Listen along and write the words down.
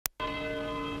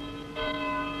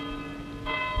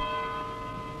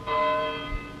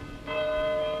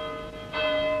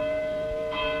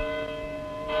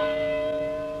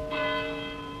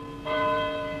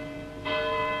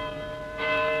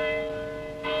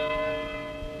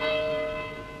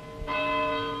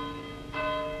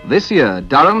This year,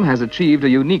 Durham has achieved a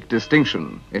unique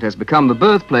distinction. It has become the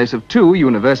birthplace of two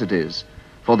universities.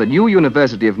 For the new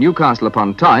University of Newcastle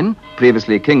upon Tyne,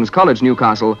 previously King's College,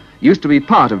 Newcastle, used to be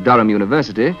part of Durham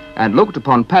University and looked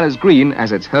upon Palace Green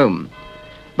as its home.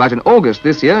 But in August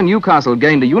this year, Newcastle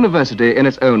gained a university in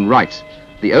its own right,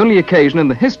 the only occasion in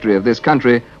the history of this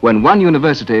country when one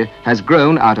university has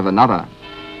grown out of another.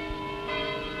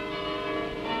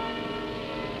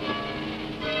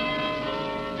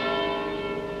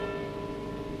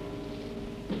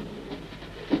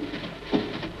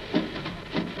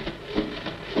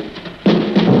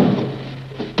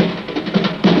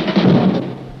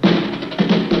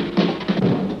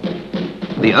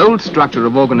 The old structure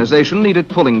of organisation needed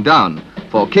pulling down,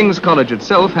 for King's College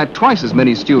itself had twice as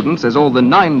many students as all the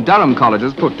 9 Durham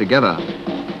colleges put together.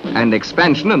 And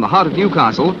expansion in the heart of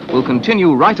Newcastle will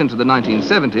continue right into the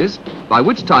 1970s, by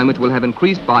which time it will have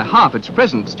increased by half its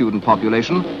present student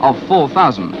population of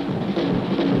 4,000.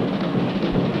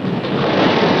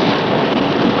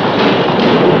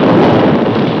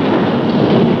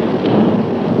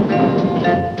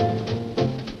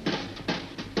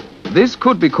 This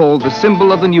could be called the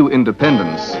symbol of the new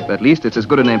independence. At least it's as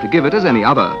good a name to give it as any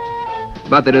other.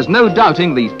 But there is no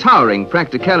doubting the towering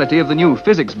practicality of the new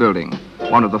physics building,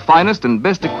 one of the finest and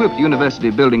best equipped university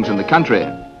buildings in the country.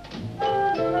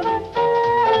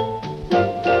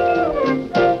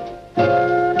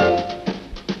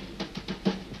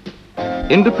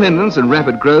 Independence and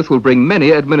rapid growth will bring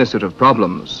many administrative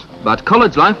problems, but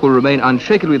college life will remain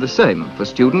unshakably the same for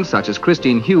students such as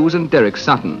Christine Hughes and Derek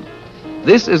Sutton.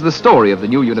 This is the story of the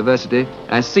new university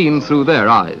as seen through their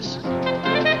eyes.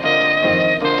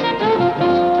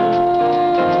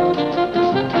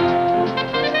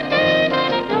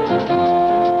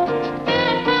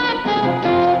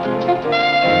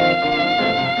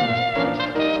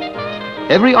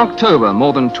 Every October,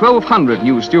 more than 1,200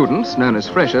 new students, known as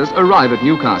freshers, arrive at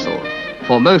Newcastle.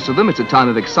 For most of them, it's a time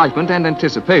of excitement and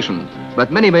anticipation,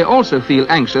 but many may also feel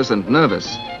anxious and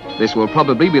nervous. This will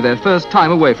probably be their first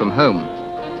time away from home.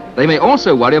 They may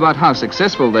also worry about how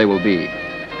successful they will be.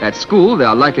 At school, they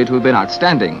are likely to have been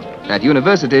outstanding. At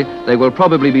university, they will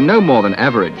probably be no more than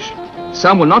average.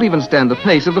 Some will not even stand the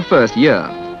pace of the first year.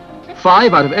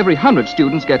 5 out of every 100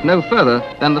 students get no further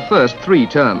than the first 3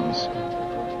 terms.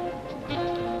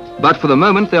 But for the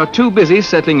moment, they are too busy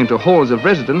settling into halls of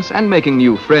residence and making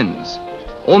new friends.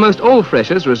 Almost all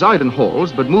freshers reside in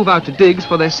halls, but move out to digs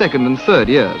for their 2nd and 3rd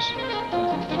years.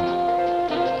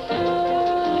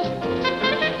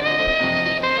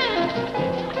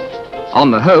 On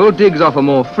the whole, digs offer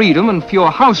more freedom and fewer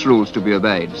house rules to be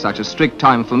obeyed, such as strict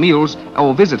time for meals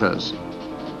or visitors.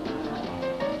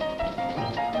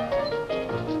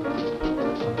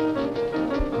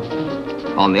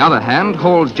 On the other hand,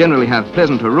 halls generally have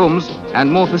pleasanter rooms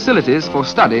and more facilities for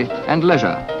study and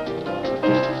leisure.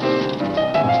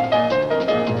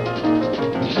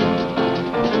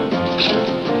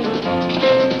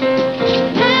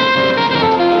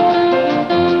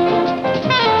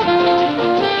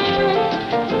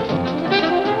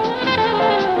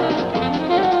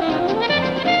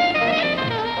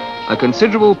 A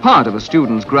considerable part of a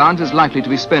student's grant is likely to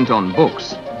be spent on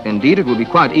books. Indeed, it will be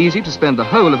quite easy to spend the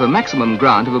whole of a maximum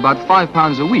grant of about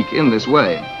 £5 a week in this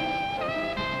way.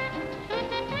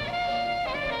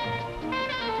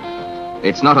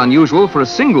 It's not unusual for a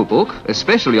single book,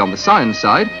 especially on the science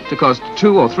side, to cost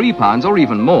 £2 or £3 or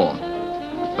even more.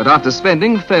 But after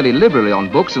spending fairly liberally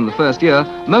on books in the first year,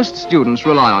 most students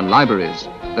rely on libraries.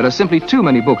 There are simply too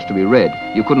many books to be read.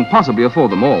 You couldn't possibly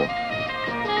afford them all.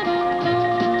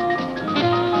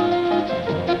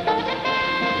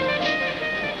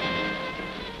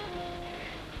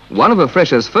 One of a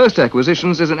fresher's first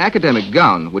acquisitions is an academic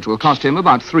gown, which will cost him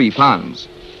about £3.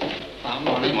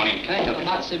 Morning. Good morning. Can I have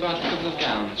about a couple of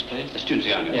gowns, please? A student's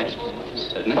gown? Yes, please.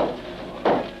 Certainly.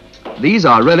 These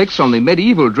are relics from the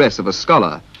medieval dress of a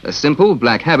scholar, a simple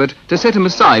black habit to set him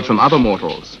aside from other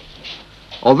mortals.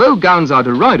 Although gowns are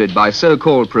derided by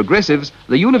so-called progressives,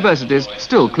 the universities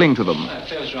still cling to them. It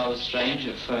feels rather strange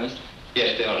at first.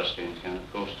 Yes, they are a strange gown,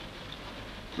 of course.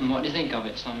 And what do you think of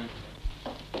it, Simon?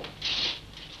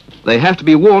 They have to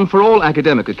be worn for all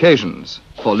academic occasions,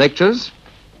 for lectures,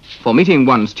 for meeting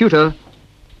one's tutor.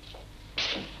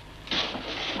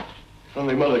 If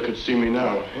only Mother could see me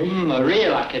now. A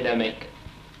real academic.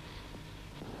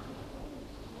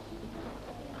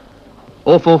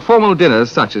 Or for formal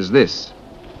dinners such as this.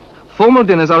 Formal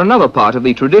dinners are another part of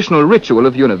the traditional ritual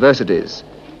of universities.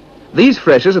 These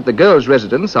freshers at the girls'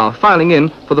 residence are filing in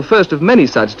for the first of many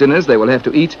such dinners they will have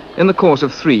to eat in the course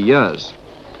of 3 years.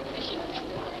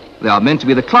 They are meant to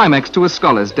be the climax to a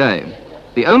scholar's day.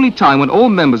 the only time when all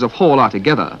members of Hall are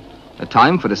together, a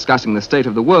time for discussing the state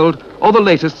of the world or the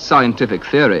latest scientific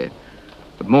theory.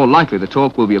 But more likely the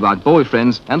talk will be about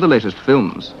boyfriends and the latest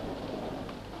films.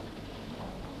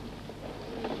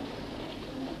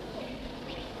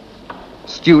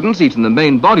 Students eat in the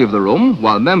main body of the room,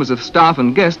 while members of staff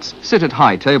and guests sit at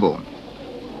high table.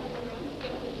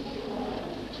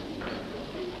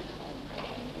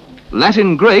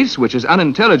 Latin grace, which is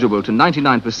unintelligible to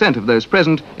 99% of those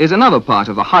present, is another part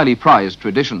of the highly prized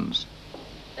traditions.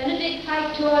 Benedict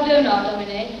haec tua dona,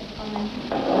 Domine. Amen.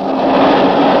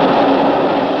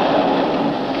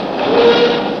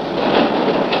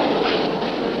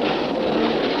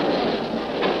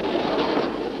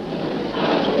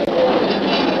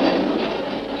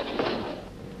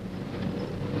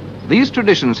 These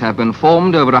traditions have been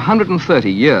formed over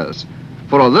 130 years.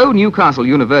 For although Newcastle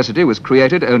University was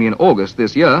created only in August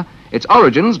this year, its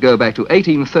origins go back to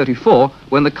 1834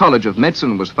 when the College of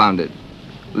Medicine was founded.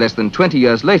 Less than 20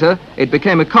 years later, it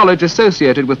became a college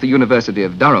associated with the University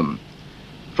of Durham.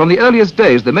 From the earliest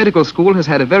days, the medical school has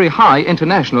had a very high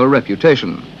international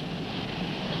reputation.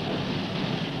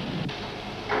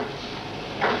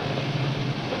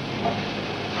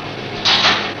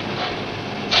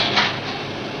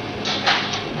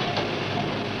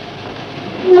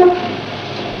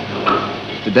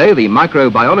 Today, the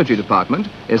microbiology department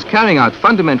is carrying out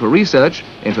fundamental research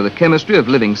into the chemistry of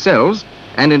living cells,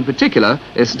 and in particular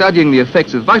is studying the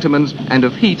effects of vitamins and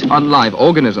of heat on live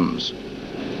organisms.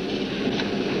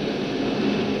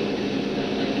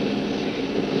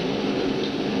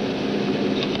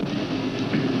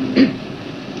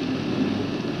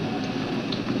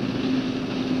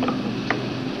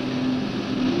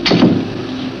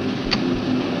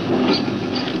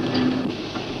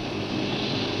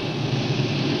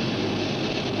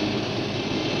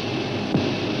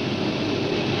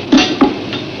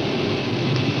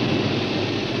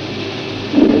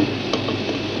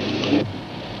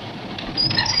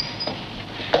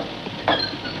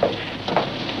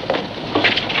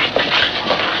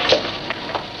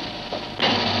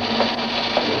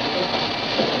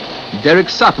 Derek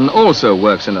Sutton also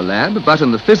works in a lab, but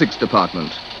in the physics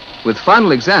department. With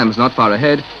final exams not far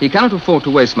ahead, he cannot afford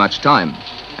to waste much time.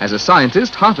 As a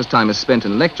scientist, half his time is spent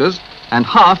in lectures, and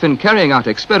half in carrying out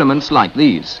experiments like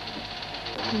these.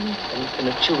 In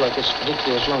a tube like this,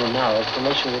 particularly as long and narrow,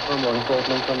 formation will become more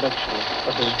important in conduction,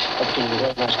 because there's opportunity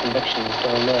to mass convection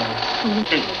down there.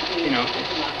 You know,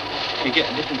 you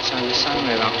get a different size of sound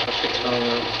wave out for fixed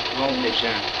voltage,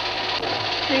 yeah.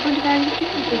 Are you going to vary the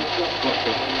frequency? What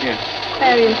for? Yeah.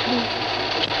 Vary them too.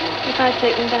 If I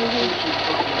take them down here.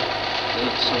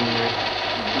 That's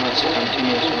no, it's a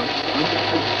continuous one.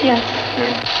 Yes.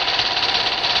 Yeah.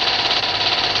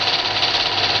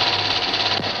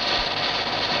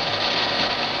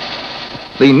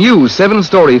 The new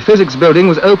 7-story physics building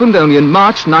was opened only in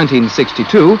March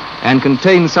 1962 and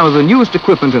contains some of the newest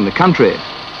equipment in the country.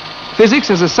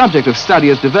 Physics as a subject of study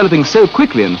is developing so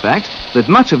quickly, in fact, that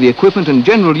much of the equipment in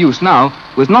general use now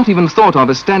was not even thought of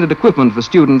as standard equipment for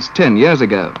students 10 years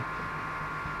ago.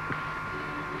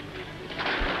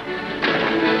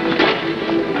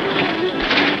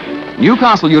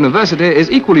 Newcastle University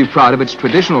is equally proud of its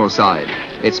traditional side.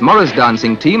 Its Morris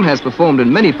dancing team has performed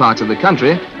in many parts of the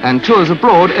country and tours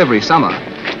abroad every summer.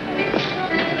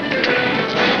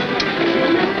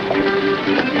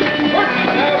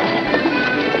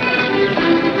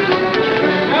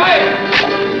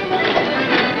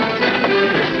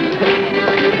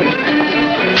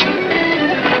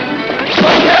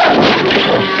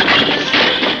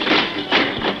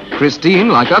 Christine,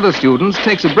 like other students,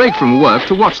 takes a break from work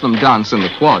to watch them dance in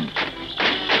the quad.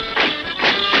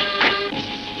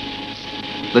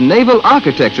 The Naval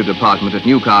Architecture Department at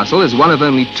Newcastle is one of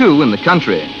only 2 in the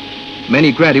country.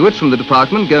 Many graduates from the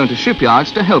department go into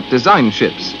shipyards to help design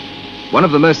ships. One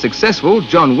of the most successful,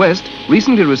 John West,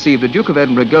 recently received a Duke of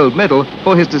Edinburgh Gold Medal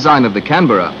for his design of the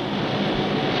Canberra.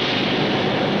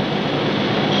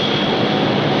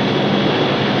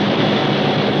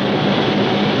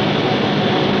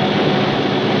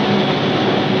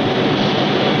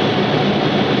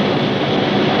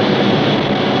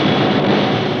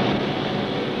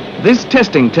 This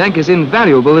testing tank is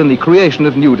invaluable in the creation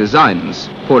of new designs,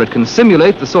 for it can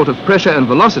simulate the sort of pressure and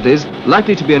velocities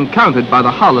likely to be encountered by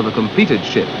the hull of a completed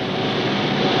ship.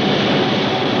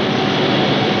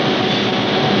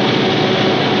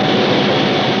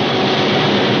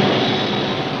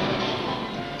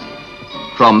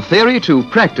 From theory to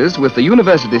practice with the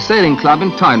University Sailing Club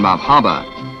in Tyne Harbour.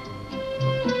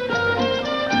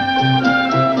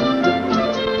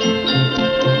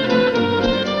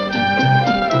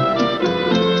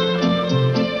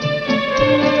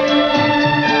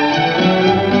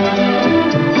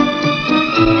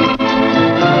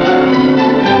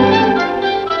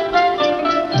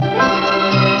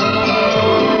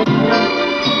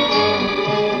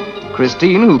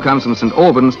 Christine, who comes from St.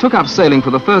 Albans, took up sailing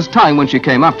for the first time when she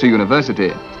came up to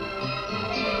university.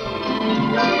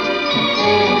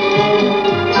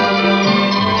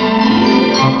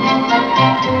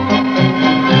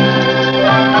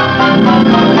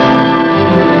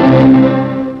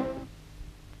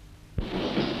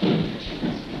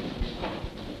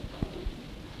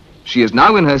 She is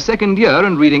now in her second year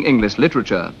and reading English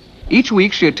literature. Each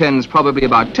week she attends probably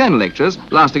about 10 lectures,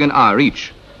 lasting an hour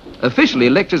each. Officially,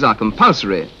 lectures are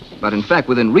compulsory, but in fact,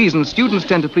 within reason, students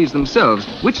tend to please themselves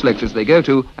which lectures they go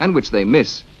to and which they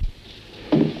miss.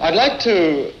 I'd like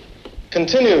to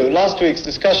continue last week's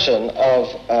discussion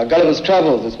of Gulliver's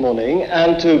Travels this morning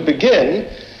and to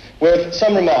begin with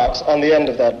some remarks on the end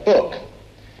of that book.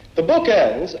 The book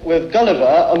ends with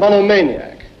Gulliver a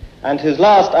monomaniac, and his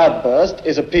last outburst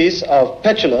is a piece of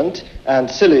petulant and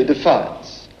silly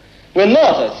defiance. We're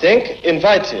not, I think,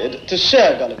 invited to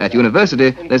share Gulliver's... At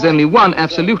university, there's only one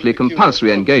absolutely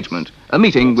compulsory engagement, a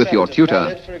meeting with your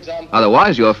tutor.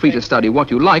 Otherwise, you're free to study what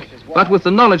you like, but with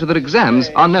the knowledge that exams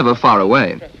are never far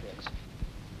away.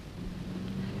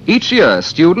 Each year,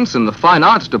 students in the Fine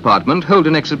Arts Department hold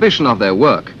an exhibition of their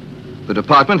work. The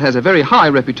department has a very high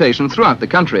reputation throughout the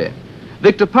country.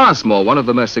 Victor Passmore, one of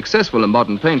the most successful and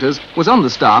modern painters, was on the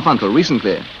staff until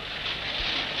recently.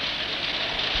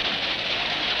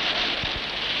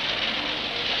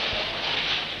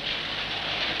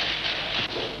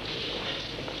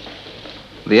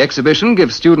 The exhibition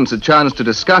gives students a chance to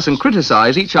discuss and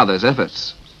criticize each other's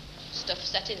efforts. Stuff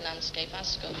set in landscape as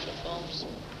sculptural forms.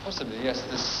 Possibly, yes.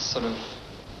 This sort of,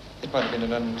 it might have been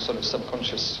an sort of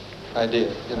subconscious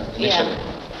idea, you know, initially.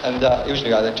 Yeah. And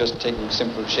usually either just taking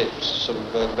simple shapes, sort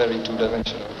of very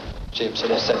two-dimensional shapes,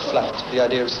 sort of set flat. The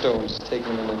idea of stones,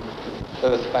 taking an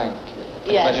earth bank.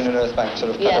 Yes. Imagine an earth bank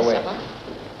sort of cut Yes, away. uh-huh.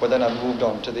 But then I've moved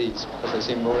on to these because they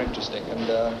seem more interesting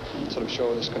and sort of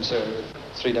show this concern with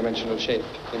three-dimensional shape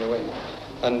in a way.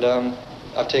 And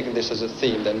I've taken this as a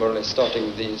theme, then more or less starting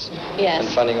with these Yes.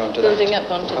 and fanning onto Building that.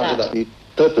 up onto that. The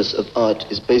purpose of art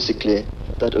is basically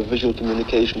that of visual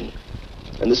communication.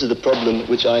 And this is the problem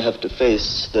which I have to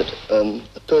face, that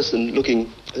a person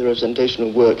looking at the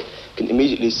representational work can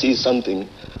immediately see something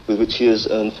with which he is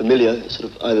familiar,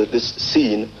 sort of either this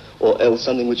scene or else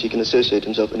something which he can associate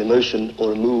himself, an emotion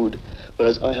or a mood,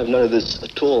 whereas I have none of this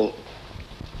at all,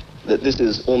 that this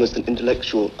is almost an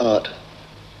intellectual art.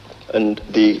 And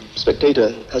the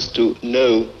spectator has to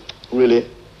know really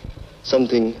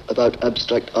something about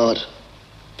abstract art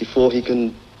before he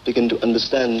can begin to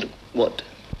understand what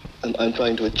I'm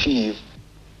trying to achieve.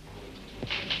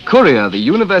 Courier, the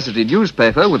university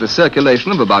newspaper with a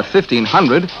circulation of about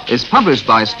 1,500, is published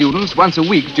by students once a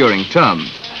week during term.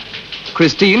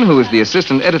 Christine, who is the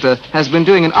assistant editor, has been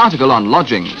doing an article on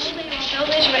lodgings. Oh,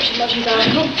 there's your wretched lodgings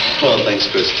article. Oh, thanks,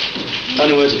 Chris. How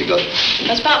many words have you got?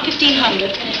 That's about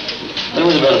 1,500. That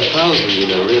was about 1,000,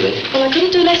 you know, really. Well, I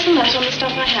couldn't do less than that on the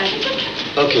stuff I had.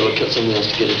 Okay, we'll cut something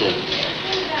else to get it in.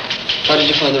 How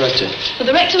did you find the rector? Well,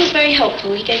 the rector was very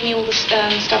helpful. He gave me all the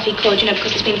stuff he could, you know,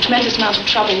 because there's been a tremendous amount of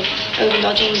trouble over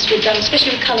lodgings, with,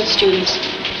 especially with coloured students.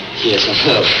 Yes, I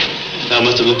know. I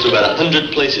must have looked through about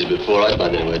 100 places before I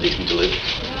found anywhere decent to live.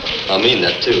 I mean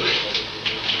that, too.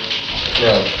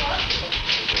 Yeah.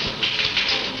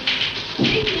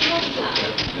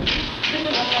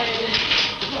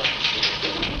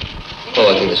 Oh,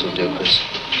 I think this will do, Chris.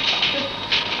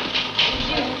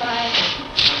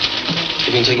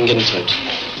 You can take and get in touch.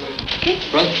 Okay.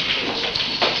 Right?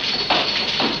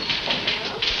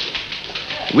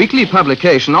 Weekly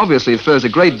publication obviously throws a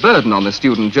great burden on the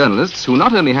student journalists, who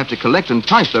not only have to collect and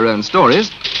type their own stories,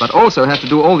 but also have to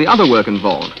do all the other work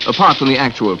involved, apart from the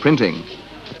actual printing.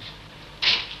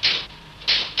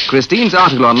 Christine's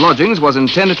article on lodgings was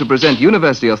intended to present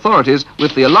university authorities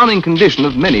with the alarming condition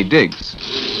of many digs.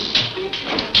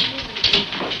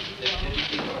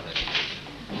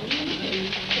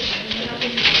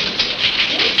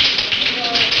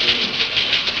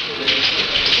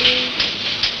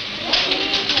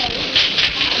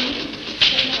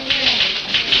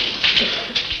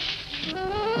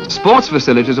 Sports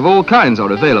facilities of all kinds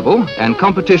are available, and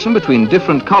competition between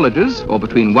different colleges or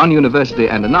between one university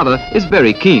and another is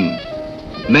very keen.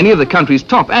 Many of the country's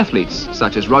top athletes,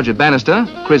 such as Roger Bannister,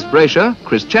 Chris Brasher,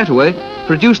 Chris Chataway,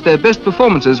 produced their best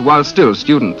performances while still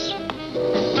students.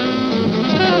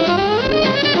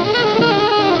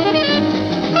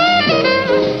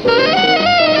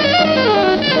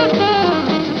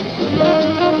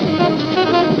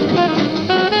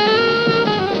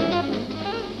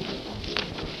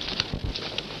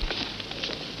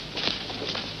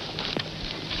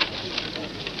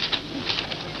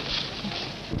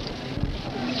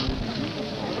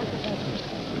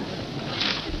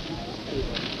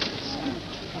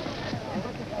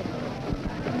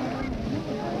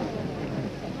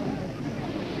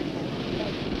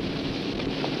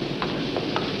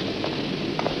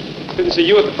 see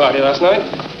you at the party last night.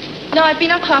 No, I've been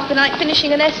up half the night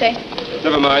finishing an essay.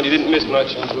 Never mind, you didn't miss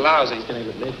much. It was lousy.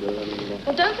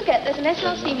 Well, don't forget, there's an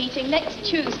SLC meeting next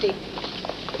Tuesday.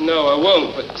 No, I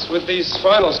won't, but with these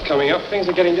finals coming up, things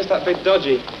are getting just that bit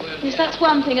dodgy. Yes, that's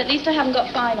one thing. At least I haven't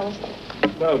got finals.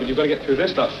 No, but you've got to get through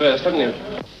this lot first, haven't you?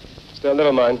 Still,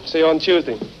 never mind. See you on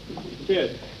Tuesday.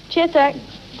 Cheers. Cheers, Derek.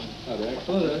 Hi, Derek.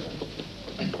 Hello there.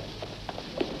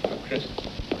 Chris.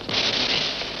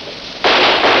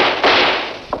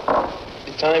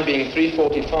 The time being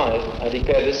 3:45, I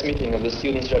declare this meeting of the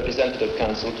Students' Representative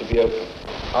Council to be open.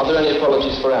 Are there any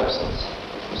apologies for absence?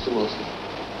 Mr. Wilson.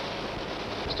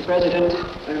 Mr. President,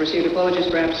 I received apologies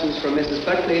for absence from Mrs.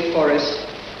 Buckley, Forrest,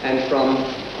 and from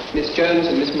Miss Jones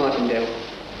and Miss Martindale.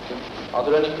 Are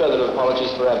there any further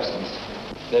apologies for absence?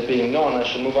 There being none, I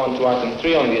shall move on to item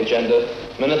 3 on the agenda,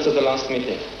 minutes of the last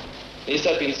meeting. These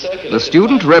have been circulated. The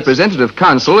Student Representative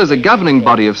Council is a governing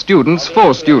body of students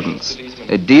for students.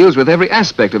 It deals with every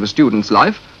aspect of a student's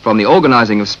life, from the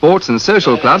organizing of sports and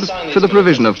social clubs to the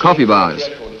provision of coffee bars.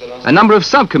 A number of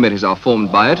subcommittees are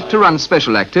formed by it to run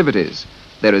special activities.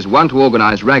 There is one to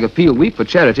organize Rag Appeal Week for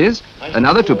charities,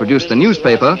 another to produce the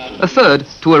newspaper, a third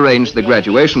to arrange the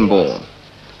graduation ball.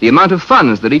 The amount of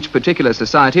funds that each particular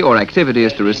society or activity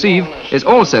is to receive is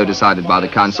also decided by the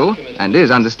Council and is,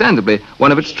 understandably,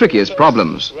 one of its trickiest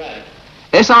problems.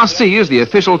 SRC is the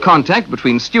official contact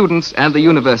between students and the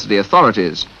university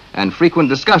authorities, and frequent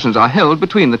discussions are held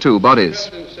between the two bodies.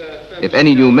 If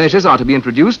any new measures are to be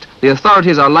introduced, the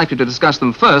authorities are likely to discuss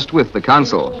them first with the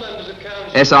Council.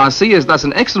 SRC is thus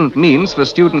an excellent means for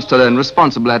students to learn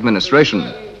responsible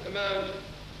administration.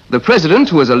 The President,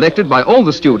 who is elected by all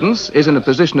the students, is in a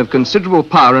position of considerable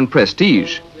power and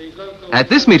prestige. At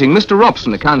this meeting, Mr.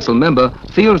 Robson, a council member,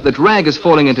 feels that Rag is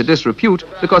falling into disrepute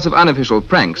because of unofficial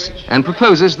pranks and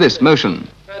proposes this motion.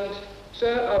 And,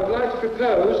 sir, I would like to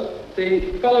propose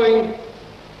the following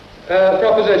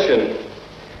proposition.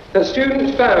 That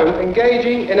students found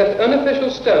engaging in unofficial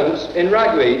stunts in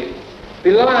Rag Week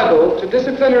be liable to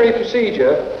disciplinary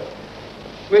procedure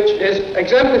which is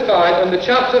exemplified under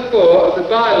Chapter 4 of the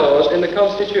bylaws in the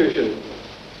Constitution.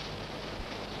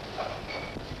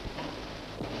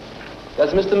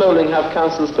 Does Mr. Moulding have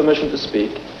Council's permission to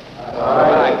speak?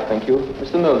 Aye. Thank you.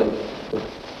 Mr. Moulding.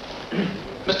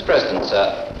 Mr. President,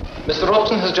 sir, Mr.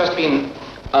 Robson has just been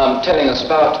telling us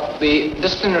about the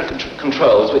disciplinary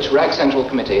controls which RAG Central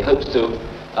Committee hopes to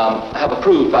have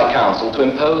approved by Council to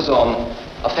impose on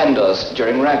offenders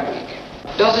during RAG Week.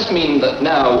 Does this mean that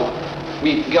now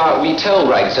we tell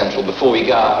RAG Central before we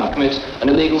go out and commit an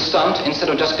illegal stunt instead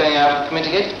of just going out and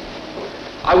committing it?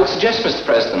 I would suggest, Mr.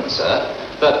 President, sir,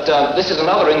 that this is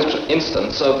another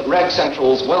instance of RAG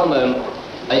Central's well-known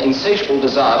insatiable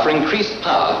desire for increased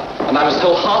power, and I must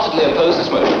wholeheartedly oppose this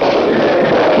motion.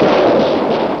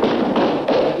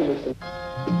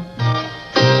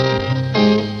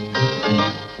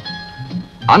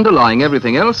 Underlying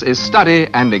everything else is study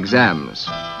and exams.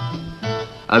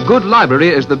 A good library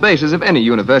is the basis of any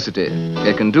university.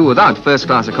 It can do without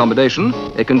first-class accommodation.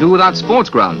 It can do without sports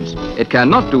grounds. It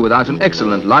cannot do without an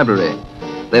excellent library.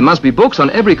 There must be books on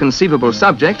every conceivable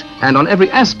subject and on every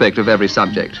aspect of every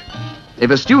subject. If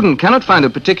a student cannot find a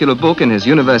particular book in his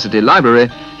university library,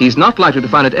 he's not likely to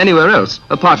find it anywhere else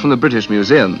apart from the British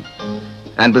Museum.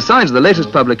 And besides the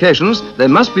latest publications, there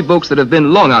must be books that have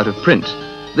been long out of print.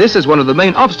 This is one of the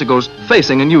main obstacles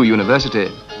facing a new university.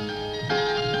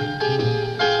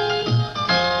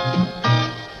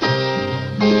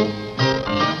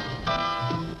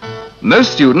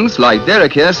 Most students, like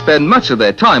Derek here, spend much of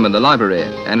their time in the library,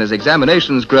 and as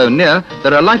examinations grow near, they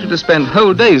are likely to spend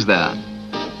whole days there.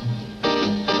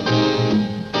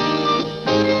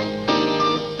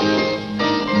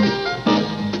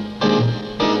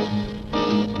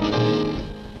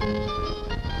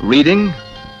 Reading,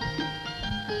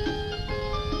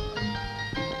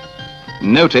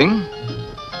 noting,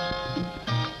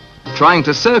 trying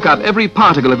to soak up every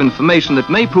particle of information that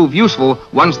may prove useful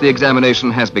once the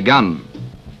examination has begun.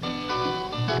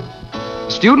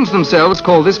 Students themselves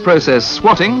call this process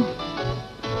swatting,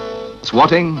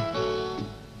 swatting,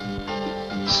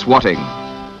 swatting.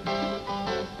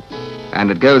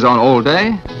 And it goes on all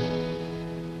day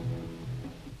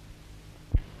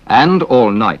and all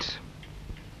night.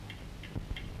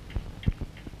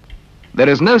 There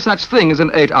is no such thing as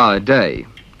an 8-hour day.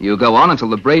 You go on until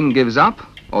the brain gives up,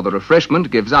 or the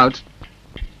refreshment gives out,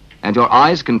 and your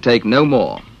eyes can take no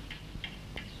more.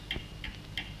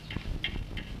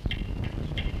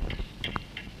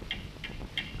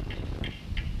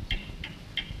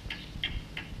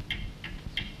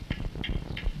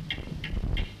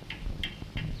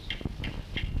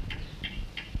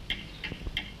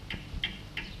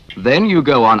 Then you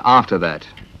go on after that.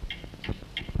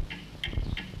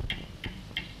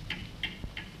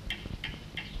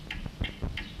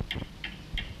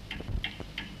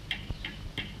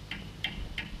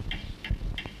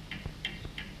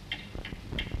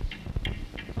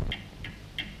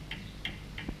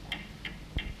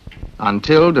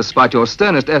 Until, despite your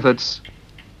sternest efforts,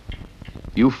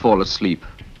 you fall asleep.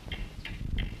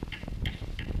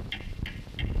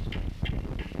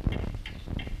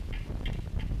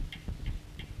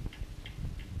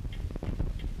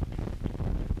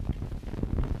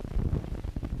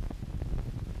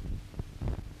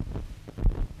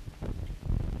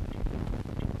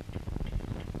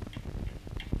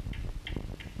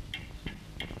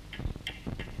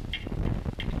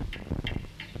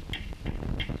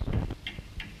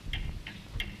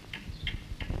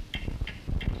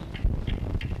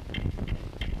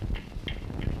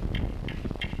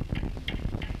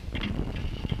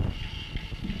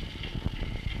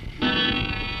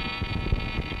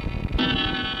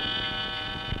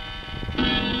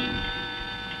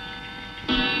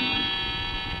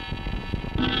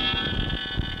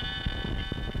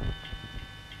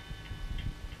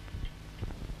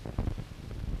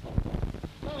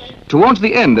 Towards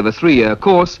the end of a 3-year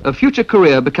course, a future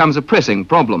career becomes a pressing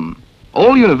problem.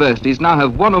 All universities now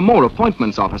have one or more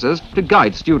appointments officers to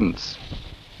guide students.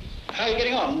 How are you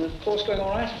getting on? The course going all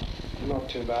right? Not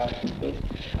too bad. Good.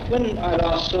 When I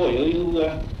last saw you, you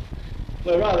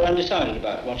were rather undecided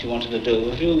about what you wanted to do.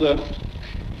 Have you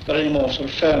got any more sort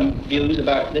of firm views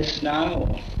about this now?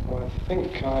 Or? Well, I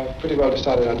think I've pretty well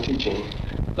decided on teaching.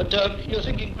 But you're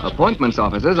thinking... Appointments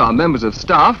officers are members of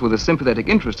staff with a sympathetic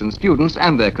interest in students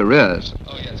and their careers.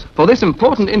 Oh, yes. For this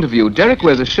important interview, Derek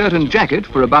wears a shirt and jacket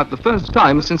for about the first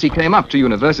time since he came up to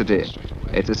university.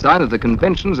 It's a sign that the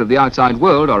conventions of the outside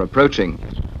world are approaching.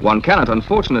 One cannot,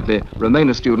 unfortunately, remain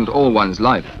a student all one's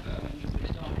life.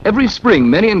 Every spring,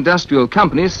 many industrial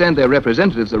companies send their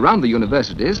representatives around the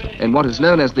universities in what is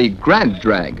known as the grad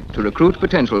drag to recruit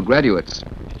potential graduates.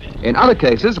 In other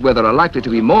cases, where there are likely to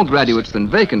be more graduates than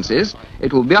vacancies,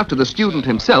 it will be up to the student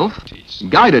himself,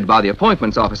 guided by the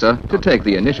appointments officer, to take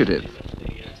the initiative.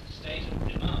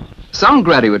 Some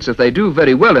graduates, if they do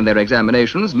very well in their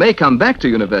examinations, may come back to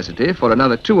university for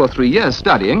another 2 or 3 years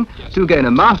studying to gain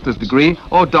a master's degree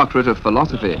or doctorate of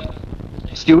philosophy.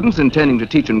 Students intending to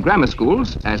teach in grammar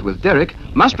schools, as with Derek,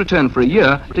 must return for a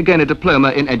year to gain a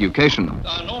diploma in education.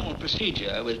 Our normal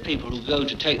procedure with people who go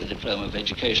to take the diploma of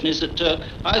education is that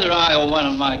either I or one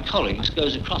of my colleagues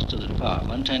goes across to the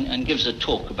department and gives a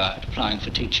talk about applying for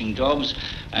teaching jobs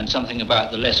and something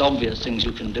about the less obvious things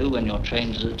you can do when you're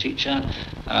trained as a teacher,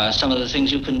 some of the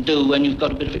things you can do when you've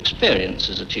got a bit of experience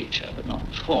as a teacher, but not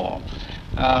before.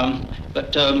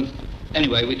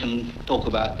 Anyway, we can talk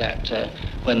about that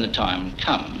when the time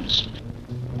comes.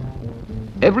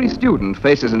 Every student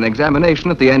faces an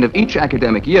examination at the end of each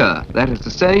academic year, that is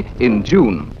to say, in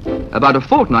June. About a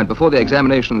fortnight before the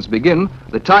examinations begin,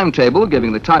 the timetable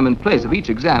giving the time and place of each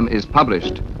exam is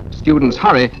published. Students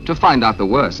hurry to find out the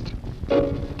worst.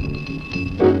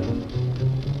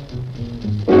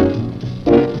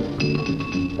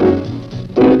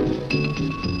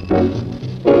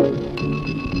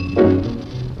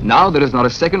 Now there is not a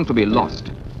second to be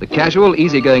lost. The casual,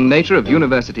 easygoing nature of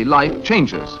university life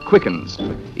changes, quickens.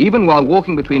 Even while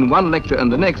walking between one lecture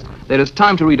and the next, there is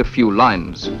time to read a few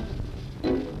lines.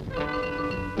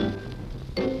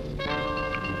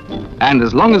 And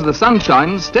as long as the sun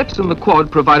shines, steps in the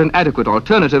quad provide an adequate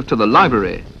alternative to the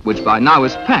library, which by now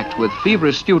is packed with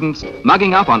feverish students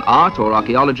mugging up on art or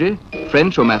archaeology,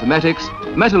 French or mathematics,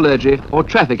 metallurgy or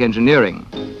traffic engineering.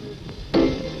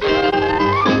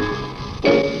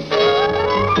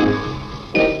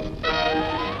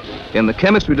 In the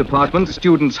chemistry department,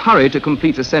 students hurry to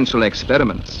complete essential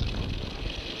experiments.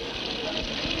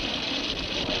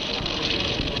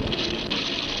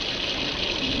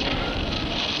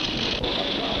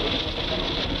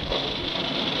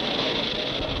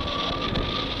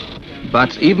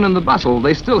 But even in the bustle,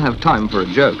 they still have time for a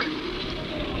joke.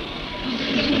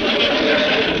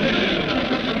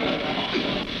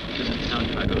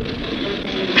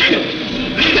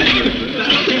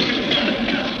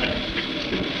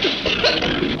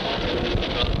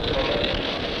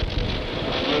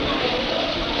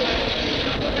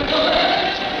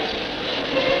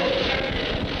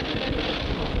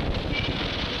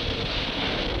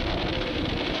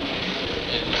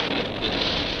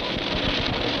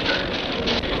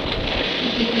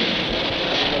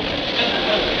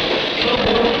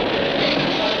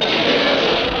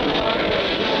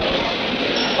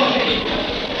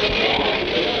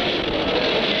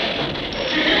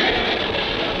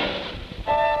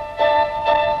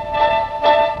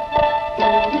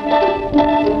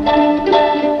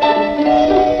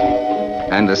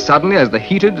 and as suddenly as the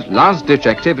heated, last-ditch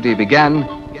activity began,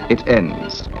 it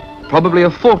ends. Probably a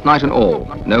fortnight in all,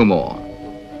 no more.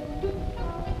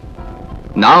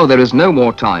 Now there is no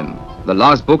more time. The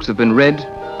last books have been read,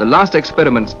 the last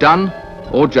experiments done,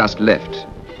 or just left.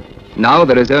 Now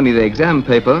there is only the exam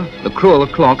paper, the cruel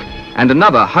clock, and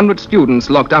another 100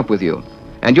 students locked up with you.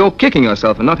 And you're kicking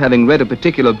yourself for not having read a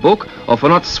particular book or for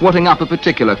not swatting up a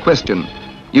particular question.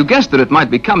 You guessed that it might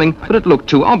be coming, but it looked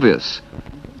too obvious.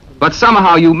 But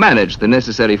somehow you managed the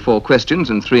necessary 4 questions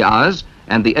in 3 hours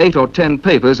and the 8 or 10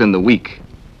 papers in the week.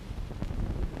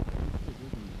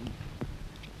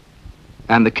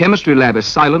 And the chemistry lab is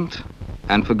silent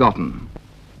and forgotten.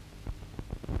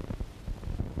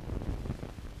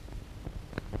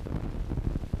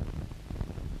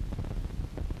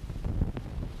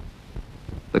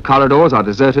 The corridors are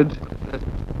deserted.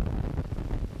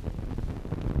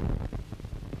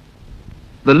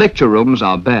 The lecture rooms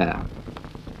are bare.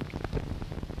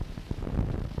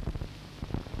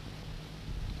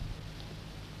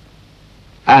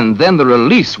 And then the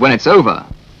release when it's over.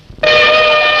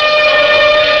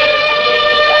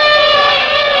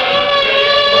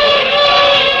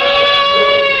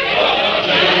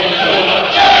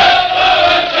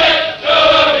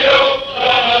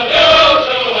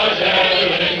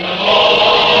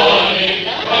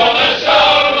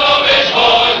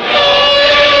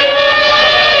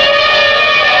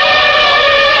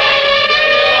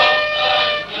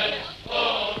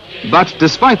 But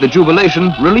despite the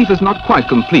jubilation, relief is not quite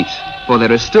complete, for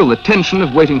there is still the tension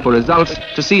of waiting for results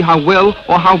to see how well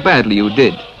or how badly you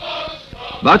did.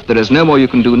 But there is no more you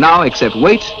can do now except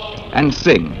wait and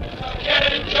sing.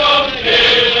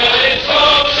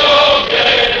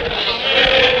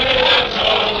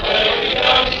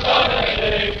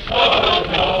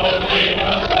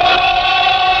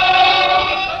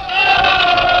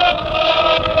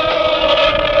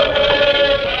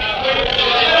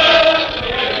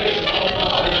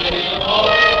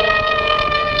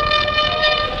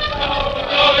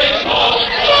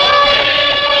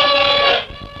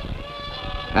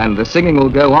 And the singing will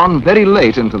go on very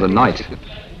late into the night.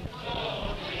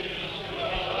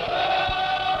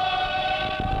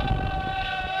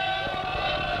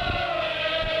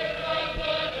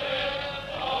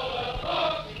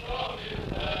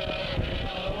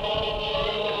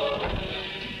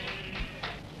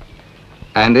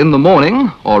 And in the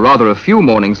morning, or rather a few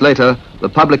mornings later, the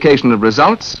publication of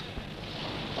results.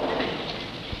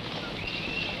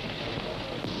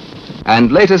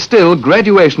 And later still,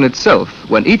 graduation itself,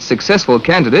 when each successful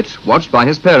candidate, watched by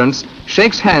his parents,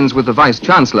 shakes hands with the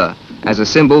Vice-Chancellor as a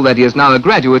symbol that he is now a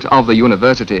graduate of the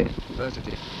university.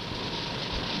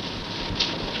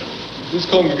 This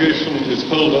congregation is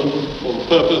held up for the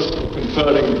purpose of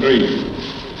conferring degrees.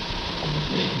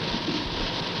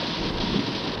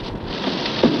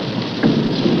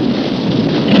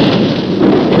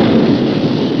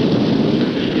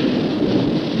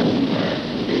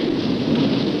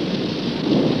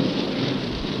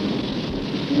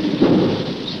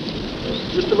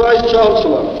 Mr.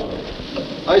 Vice-Chancellor,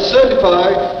 I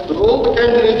certify that all the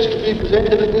candidates to be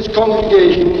presented in this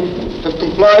congregation have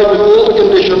complied with all the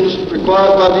conditions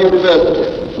required by the university.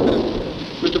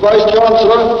 Mr.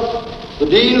 Vice-Chancellor, the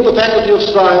Dean of the Faculty of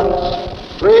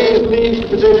Science prays me to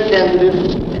present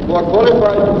candidates who are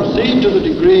qualified to proceed to the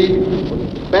degree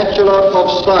Bachelor of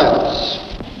Science.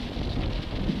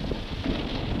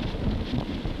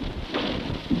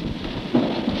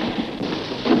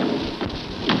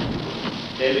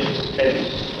 David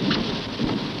Spence,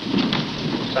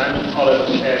 Simon Oliver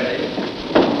Sherley,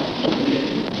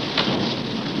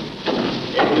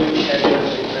 Edwin Sheffield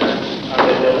Ignaz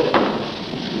Abedel,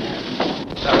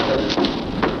 Sutton,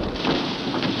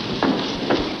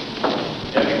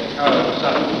 Derek Carl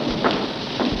Sutton.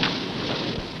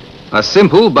 A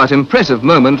simple but impressive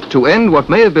moment to end what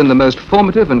may have been the most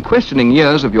formative and questioning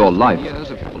years of your life.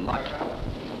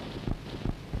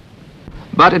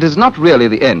 But it is not really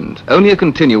the end, only a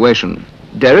continuation.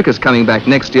 Derek is coming back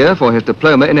next year for his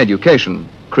diploma in education.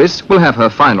 Chris will have her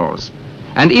finals.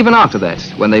 And even after that,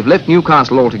 when they've left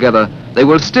Newcastle altogether, they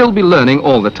will still be learning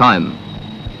all the time.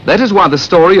 That is why the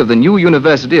story of the new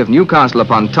University of Newcastle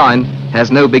upon Tyne has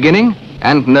no beginning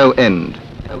and no end.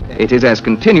 It is as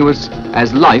continuous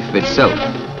as life itself.